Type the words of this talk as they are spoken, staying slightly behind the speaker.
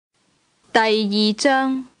第2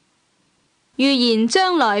章，預言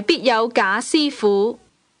將來必有假師傅。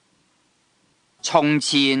從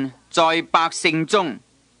前在百姓中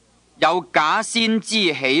有假先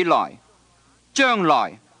知起來，將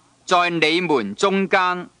來在你們中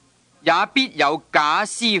間也必有假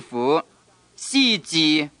師傅，私自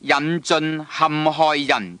引進陷害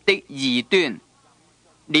人的異端，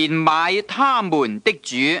連買他們的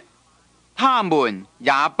主，他們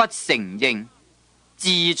也不承認，自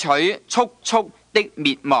取速速的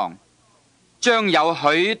滅亡。將有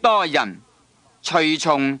許多人隨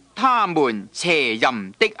從他們邪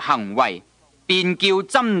淫的行為，便叫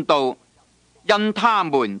真道因他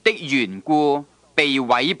們的緣故被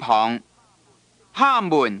毀謗。他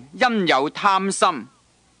們因有貪心，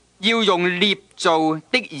要用捏造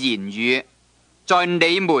的言語在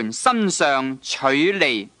你們身上取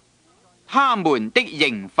利。他們的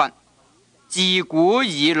刑罰自古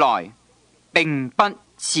以來並不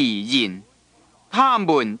遲延，他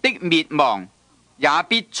們的滅亡也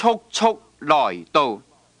必速速來到。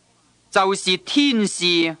就是天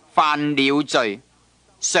使犯了罪，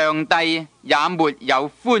上帝也沒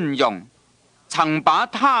有寬容，曾把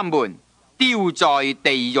他們丟在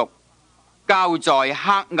地獄，交在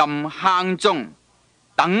黑暗坑中，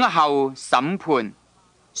等候審判。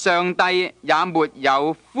上帝也沒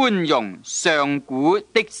有寬容上古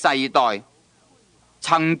的世代，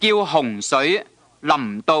曾叫洪水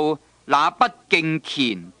臨到那不敬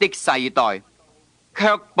虔的世代，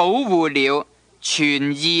卻保護了傳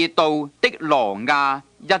義道的挪亞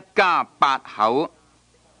一家8口，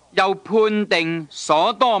又判定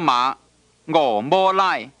所多瑪、蛾摩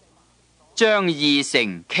拉，將2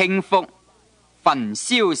城傾覆，焚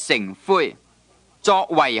燒成灰，作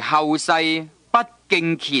為後世不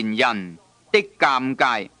敬虔人的鑑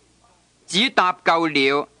戒，只搭救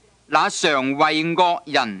了那常為惡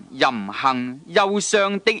人淫行憂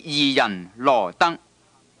傷的義人羅得，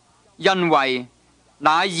因為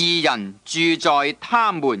那義人住在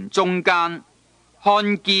他們中間，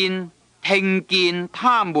看見聽見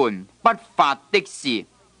他們不法的事，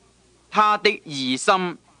他的義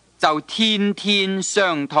心就天天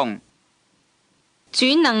傷痛。主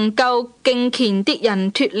能救敬虔的人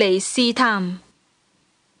脫離試探。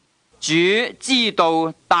主知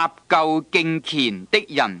道搭救敬虔的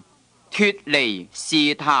人脫離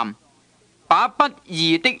試探，把不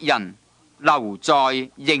義的人留在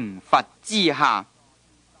刑罰之下，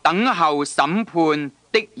等候審判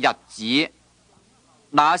的日子。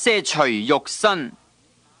那些隨肉身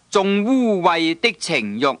重污穢的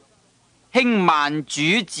情慾，輕慢主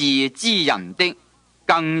治之人的，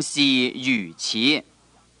更是如此。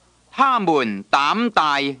他們膽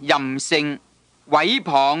大任性，毀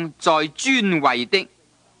謗在尊位的，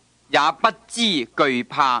也不知懼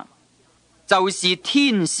怕。就是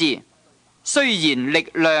天使，雖然力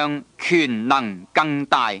量權能更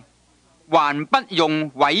大，還不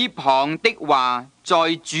用毀謗的話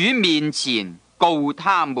在主面前告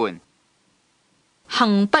他們。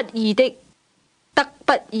行不義的得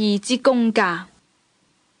不義之工價，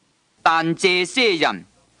但這些人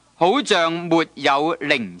好像沒有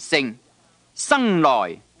靈性，生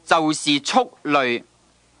來就是畜類，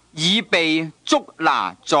已被捉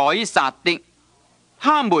拿宰殺的。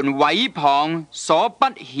他們毀謗所不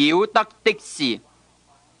曉得的事，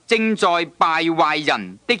正在敗壞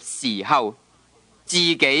人的時候，自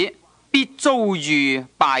己必遭遇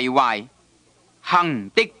敗壞。行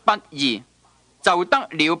的不義，就得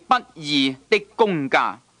了不義的工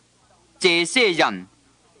價。這些人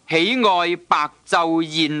喜愛白晝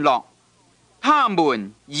宴樂，他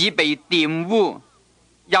們已被玷污，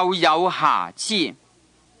又有瑕疵，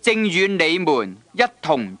正與你們一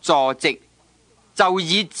同坐席，就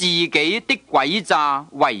以自己的詭詐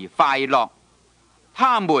為快樂。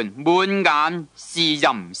他們滿眼是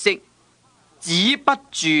淫色，止不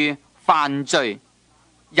住犯罪，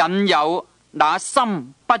引誘那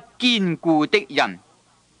心不堅固的人，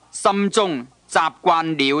心中習慣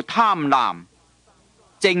了貪婪，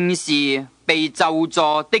正是被咒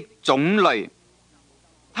詛的種類。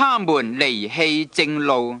他們離棄正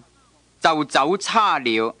路，就走差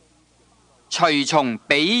了，隨從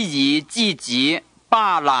比爾之子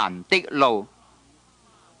巴蘭的路。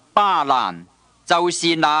巴蘭就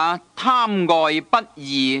是那貪愛不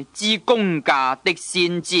義之工價的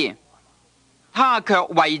先知，他卻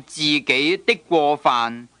為自己的過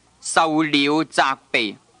犯受了責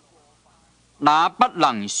備。那不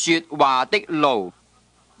能說話的驢，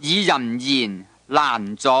以人言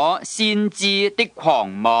攔阻先知的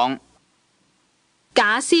狂妄。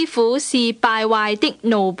假師傅是敗壞的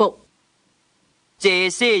奴僕，這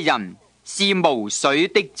些人是無水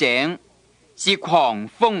的井，是狂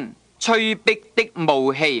風吹逼的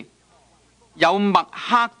霧氣，有墨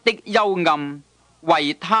黑的幽暗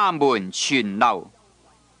為他們存留。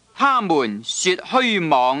他們說虛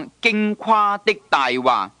妄矜誇的大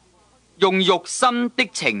話，用肉身的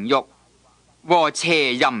情慾和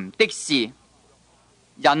邪淫的事，引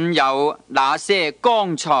誘那些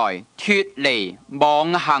剛才脫離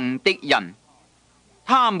妄行的人。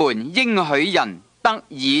他們應許人得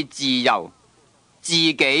以自由，自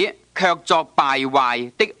己卻作敗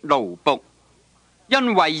壞的奴僕。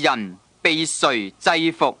因為人被誰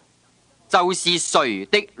制服，就是誰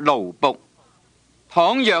的奴僕。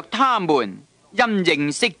倘若他們因認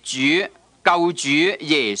識主救主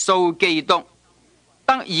耶穌基督，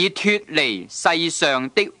得以脫離世上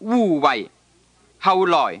的污穢，後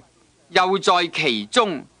來又在其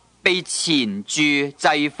中被纏住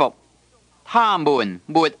制服，他們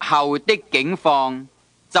末後的境況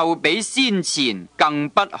就比先前更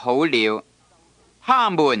不好了。他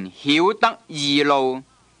們曉得義路，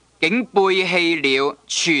竟背棄了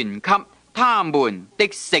傳給他們的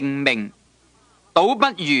性命，倒不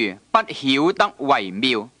如不曉得為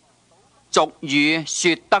妙。俗語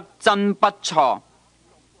說得真不錯，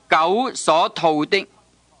狗所吐的，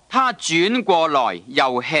他轉過來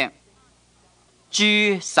又吃；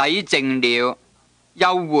豬洗淨了，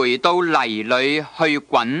又回到泥裏去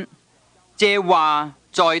滾。這話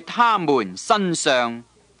在他們身上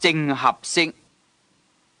正合適。